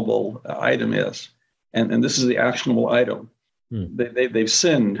actionable item is. and this is the actionable item. They've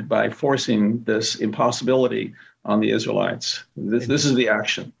sinned by forcing this impossibility on the Israelites. This is the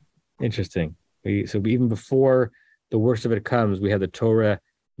action. Interesting. So even before the worst of it comes, we have the Torah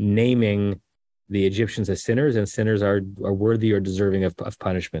naming the Egyptians as sinners, and sinners are worthy or deserving of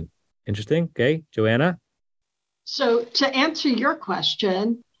punishment. Interesting. Okay, Joanna? So to answer your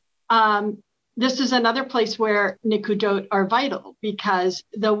question, this is another place where nikudot are vital, because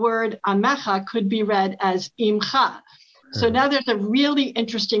the word amecha could be read as imcha. So now there's a really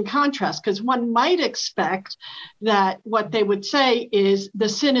interesting contrast, because one might expect that what they would say is the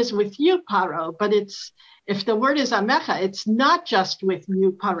sin is with you, Paro, but if the word is amecha, it's not just with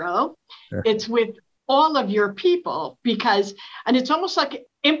you, Paro, it's with all of your people, and it's almost like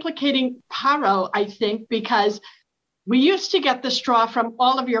implicating Paro, I think, because we used to get the straw from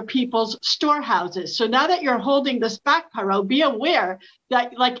all of your people's storehouses. So now that you're holding this back, Paro, be aware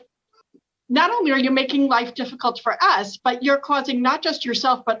that, not only are you making life difficult for us, but you're causing not just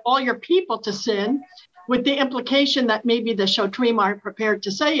yourself, but all your people to sin, with the implication that maybe the Shotrim aren't prepared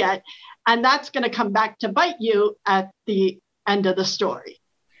to say yet. And that's going to come back to bite you at the end of the story.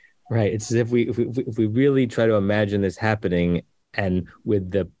 Right. It's as if we really try to imagine this happening, and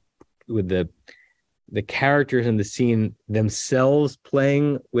with the characters in the scene themselves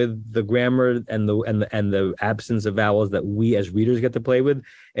playing with the grammar and the absence of vowels that we as readers get to play with,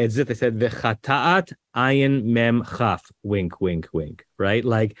 as if they said v'chata'at ayin mem chaf, wink, wink, wink, right?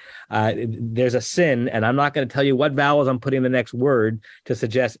 There's a sin, and I'm not going to tell you what vowels I'm putting in the next word to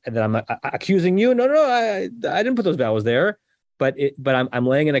suggest that I'm accusing you. No, I didn't put those vowels there, but I'm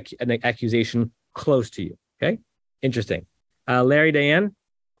laying an accusation close to you. Okay, interesting. Larry, Diane.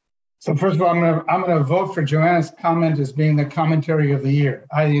 So first of all, I'm going to vote for Joanna's comment as being the commentary of the year.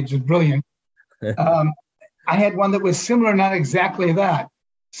 It's just brilliant. I had one that was similar, not exactly that.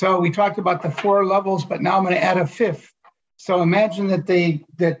 So we talked about the 4 levels, but now I'm going to add a 5th. So imagine that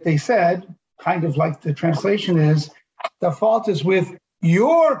they said, kind of like the translation is, the fault is with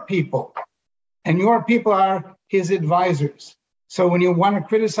your people, and your people are his advisors. So when you want to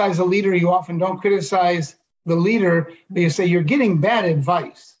criticize a leader, you often don't criticize the leader, but you say you're getting bad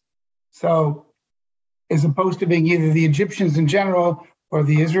advice. So as opposed to being either the Egyptians in general or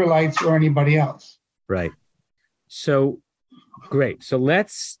the Israelites or anybody else. Right. So great. So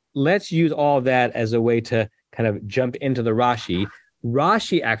let's use all of that as a way to kind of jump into the Rashi.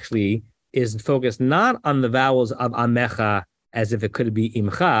 Rashi actually is focused not on the vowels of amecha as if it could be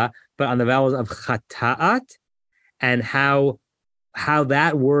imcha, but on the vowels of chata'at, and how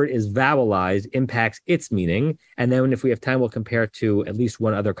that word is vowelized impacts its meaning. And then if we have time, we'll compare it to at least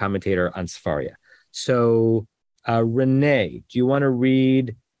one other commentator on Sefaria. So Renee, do you want to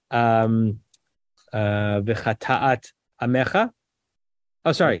read V'chata'at amecha?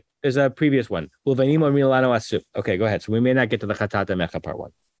 Oh, sorry. There's a previous one. Ulevanim omrim lanu asu. Okay, go ahead. So we may not get to the Chata'at amecha part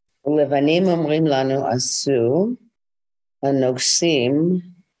 1. Ulevanim omrim lanu asu, anoksim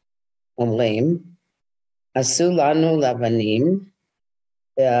omrim, asu lanu lavanim,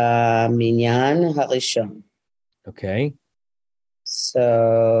 minyan harishon. Okay.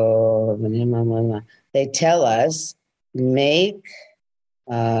 So they tell us, make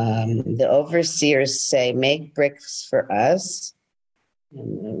the overseers say, make bricks for us,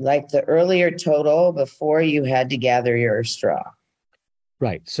 like the earlier total before you had to gather your straw.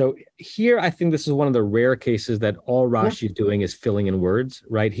 Right. So here, I think this is one of the rare cases that all Rashi is doing is filling in words,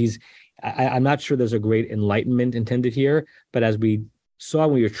 right? I'm not sure there's a great enlightenment intended here, but as we saw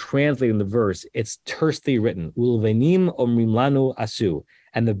when we were translating the verse, it's tersely written. Ulvenim omrim lanu asu.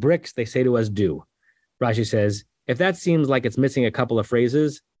 And the bricks, they say to us, do. Rashi says, if that seems like it's missing a couple of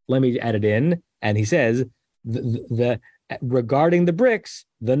phrases, let me add it in. And he says, regarding the bricks,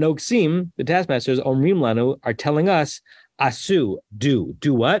 the noksim, the taskmasters, omrim lanu, are telling us, asu, do.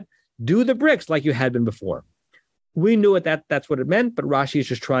 Do what? Do the bricks like you had been before. We knew that's what it meant, but Rashi is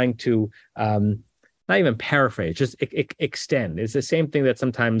just trying to not even paraphrase, just extend. It's the same thing that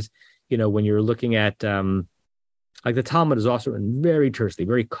sometimes, when you're looking at, like the Talmud is also in very tersely,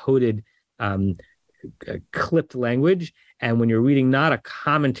 very coded, clipped language. And when you're reading not a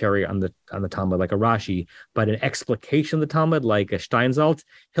commentary on the Talmud like a Rashi, but an explication of the Talmud like a Steinsaltz,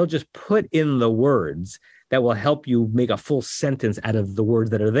 he'll just put in the words that will help you make a full sentence out of the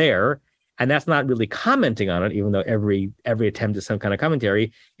words that are there. And that's not really commenting on it, even though every attempt is some kind of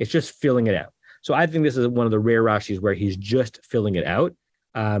commentary. It's just filling it out. So I think this is one of the rare Rashis where he's just filling it out.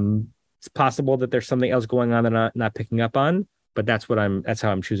 It's possible that there's something else going on that I'm not picking up on, but that's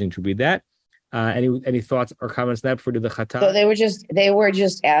how I'm choosing to read that. Any thoughts or comments on that before we do the Chata? So they were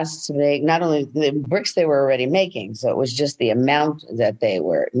just asked to make not only the bricks they were already making, so it was just the amount that they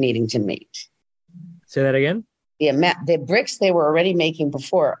were needing to meet. Say that again? The bricks they were already making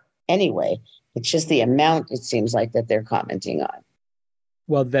before anyway. It's just the amount, it seems like, that they're commenting on.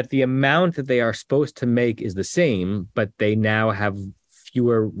 Well, that the amount that they are supposed to make is the same, but they now have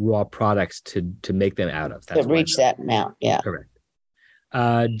fewer raw products to make them out of. To reach that amount, yeah. Correct.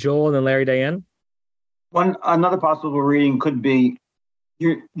 Joel and then Larry, Diane? Another possible reading could be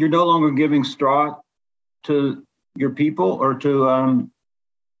you're no longer giving straw to your people or to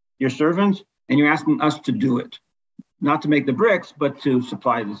your servants, and you're asking us to do it. Not to make the bricks, but to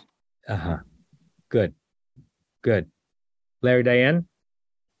supply this. Good. Larry, Diane?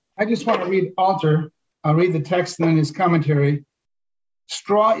 I just want to read Alter. I'll read the text and then his commentary.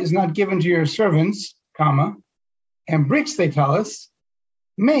 Straw is not given to your servants, comma, and bricks, they tell us,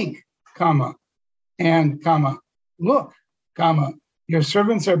 make, comma, and, comma, look, comma, your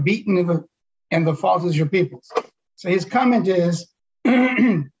servants are beaten and the fault is your people's. So his comment is,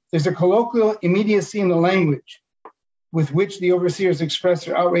 there's a colloquial immediacy in the language with which the overseers express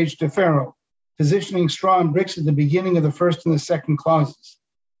their outrage to Pharaoh, positioning straw and bricks at the beginning of the first and the second clauses.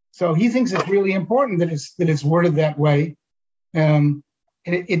 So he thinks it's really important that it's worded that way.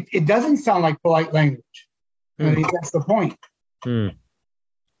 It doesn't sound like polite language. I think that's the point.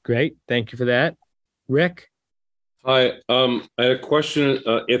 Great. Thank you for that. Rick? Hi. I had a question.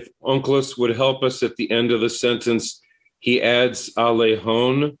 If Onkelos would help us at the end of the sentence, he adds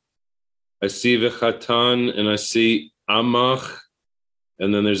alehon. I see v'chatan and I see amach,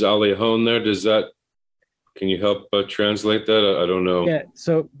 and then there's alehon there. Can you help translate that? I don't know. Yeah.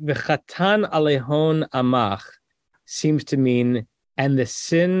 So v'chatan alehon amach seems to mean, and the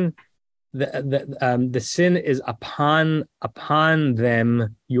sin, the sin is upon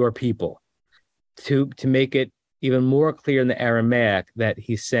them, your people. To make it even more clear in the Aramaic that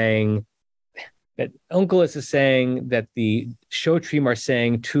he's saying that Onkelos is saying that the Shotrim are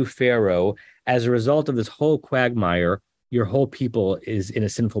saying to Pharaoh, as a result of this whole quagmire, your whole people is in a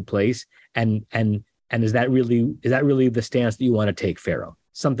sinful place, and is that really the stance that you want to take, Pharaoh?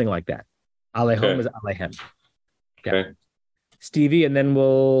 Something like that. Alehom is alehem. Okay. Stevie, and then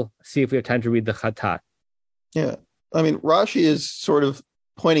we'll see if we have time to read the Chatat. Yeah. I mean, Rashi is sort of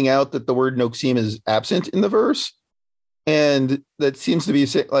pointing out that the word noksim is absent in the verse. And that seems to be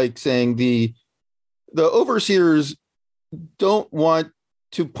saying the overseers don't want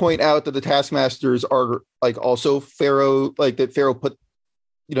to point out that the taskmasters are like also Pharaoh, like that Pharaoh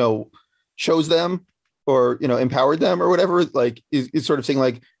chose them or, empowered them or whatever. Like is sort of saying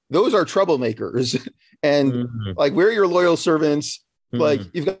like, those are troublemakers and like, we're your loyal servants. Like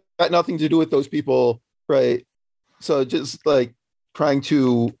you've got nothing to do with those people. Right. So just like trying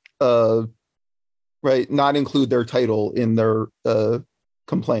to, not include their title in their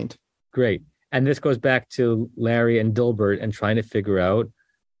complaint. Great. And this goes back to Larry and Dilbert and trying to figure out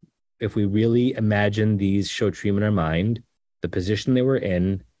if we really imagine these Shotrim in our mind, the position they were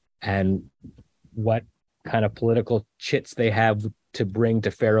in, and what kind of political chits they have to bring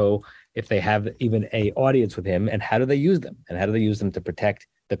to Pharaoh if they have even a audience with him, and how do they use them? And how do they use them to protect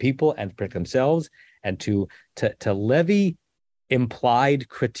the people and to protect themselves? And to levy implied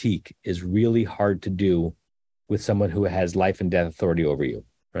critique is really hard to do with someone who has life and death authority over you,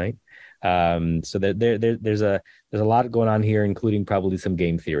 right? So there's a lot going on here, including probably some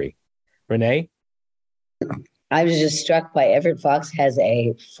game theory. Renee? I was just struck by Everett Fox has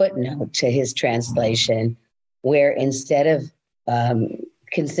a footnote to his translation where instead of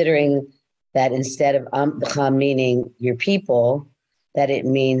considering that instead of amcha meaning your people, that it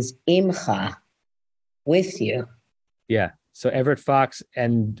means imcha, with you. Yeah. So Everett Fox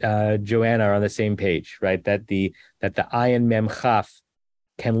and Joanna are on the same page, right? That the ayin mem chaf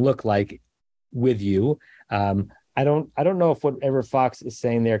can look like with you. I don't know if what Everett Fox is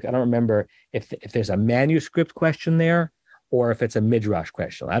saying there. I don't remember if there's a manuscript question there or if it's a midrash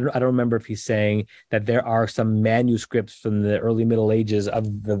question. I don't remember if he's saying that there are some manuscripts from the early Middle Ages of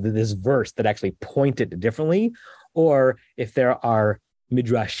this verse that actually point it differently, or if there are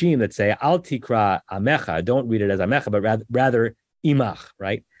midrashim that say al tikra amecha, don't read it as amecha, but rather imach,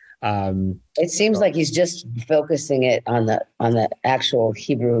 right? It seems like he's just focusing it on the actual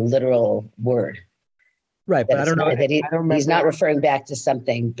Hebrew literal word. Right, but I don't know. He's not referring back to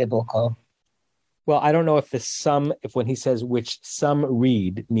something biblical. Well, I don't know if if when he says which some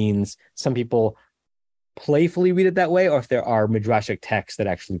read means some people playfully read it that way, or if there are midrashic texts that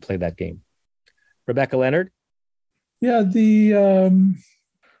actually play that game. Rebecca Leonard? Yeah, there's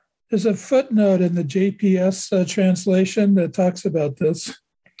a footnote in the JPS translation that talks about this.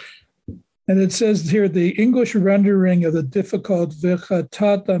 And it says here, the English rendering of the difficult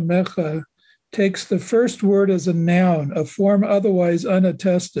v'chatat amecha takes the first word as a noun, a form otherwise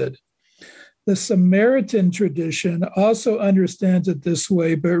unattested. The Samaritan tradition also understands it this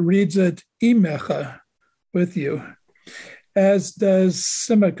way, but reads it imecha, with you, as does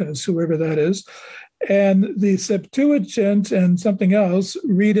Symmachus, whoever that is. And the Septuagint and something else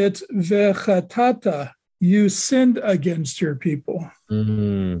read it vechatata, you sinned against your people.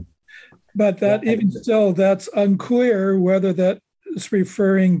 Mm-hmm. But that even still, that's unclear whether that is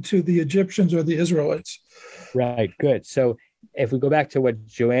referring to the Egyptians or the Israelites. Right, good. So if we go back to what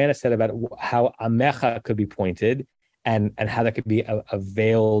Joanna said about how amecha could be pointed and how that could be a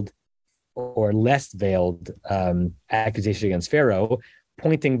veiled or less veiled accusation against Pharaoh,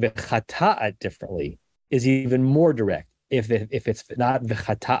 pointing v'chata'at differently is even more direct. If it's not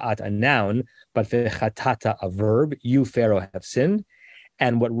v'chata'at a noun, but v'chatata a verb, you Pharaoh have sinned.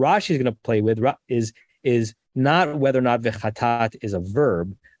 And what Rashi is going to play with is not whether or not v'chatat is a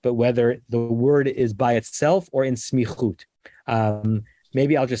verb, but whether the word is by itself or in smichut.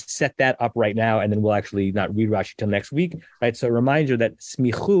 Maybe I'll just set that up right now, and then we'll actually not read Rashi till next week, right? So a reminder that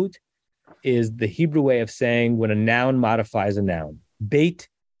smichut is the Hebrew way of saying when a noun modifies a noun. Beit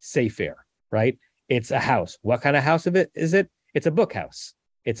Sefer, right? It's a house. What kind of house is it? It's a book house.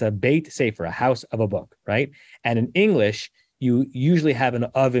 It's a Beit Sefer, a house of a book, right? And in English, you usually have an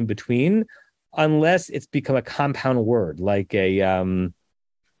of in between, unless it's become a compound word, like a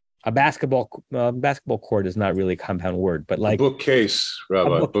basketball court is not really a compound word, but like a bookcase,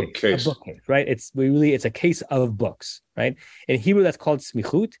 Rabbi, bookcase, right? It's a case of books, right? In Hebrew, that's called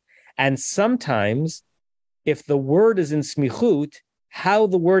smichut. And sometimes, if the word is in smichut, how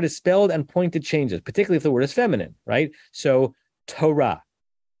the word is spelled and pointed changes, particularly if the word is feminine, right? So Torah,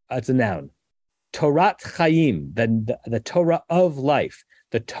 it's a noun. Torat Chaim, the Torah of life.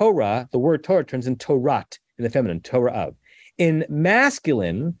 The Torah, the word Torah turns into Torat in the feminine, Torah of. In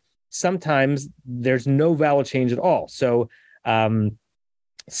masculine, sometimes there's no vowel change at all. So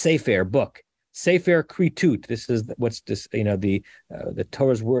Sefer, book. Sefer Kritut, this is what's this, the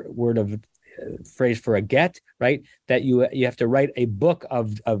Torah's word of phrase for a get, right? That you have to write a book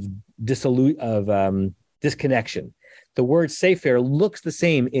of disconnection. The word Sefer looks the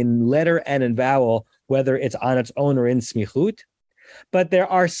same in letter and in vowel, whether it's on its own or in smichut. But there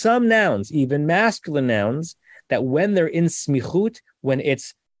are some nouns, even masculine nouns, that when they're in smichut, when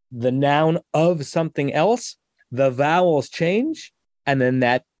it's the noun of something else, the vowels change, and then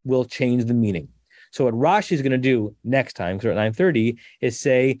that will change the meaning. So what Rashi is going to do next time, because we're at 9:30, is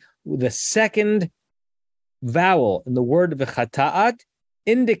say the second vowel in the word v'chata'at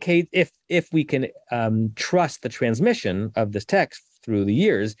indicate, if we can trust the transmission of this text through the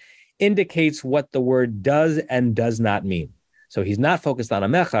years, indicates what the word does and does not mean. So he's not focused on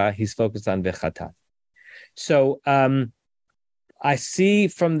amecha, he's focused on v'chatat. So I see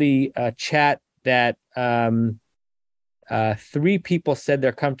from the chat that 3 people said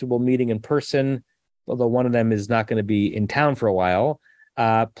they're comfortable meeting in person, although one of them is not going to be in town for a while.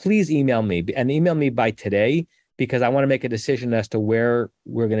 Please email me, and email me by today, because I want to make a decision as to where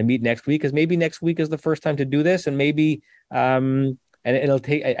we're going to meet next week, because maybe next week is the first time to do this, and maybe and it'll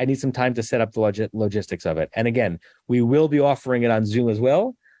take, I need some time to set up the logistics of it. And again, we will be offering it on Zoom as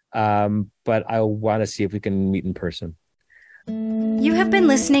well, but I want to see if we can meet in person. You have been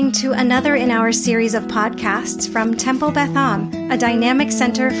listening to another in our series of podcasts from Temple Beth Am, a dynamic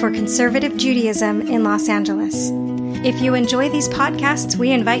center for conservative Judaism in Los Angeles. If you enjoy these podcasts, we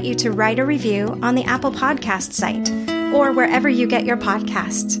invite you to write a review on the Apple Podcast site or wherever you get your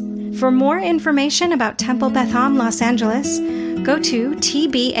podcasts. For more information about Temple Beth Am Los Angeles, go to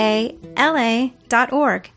tbala.org.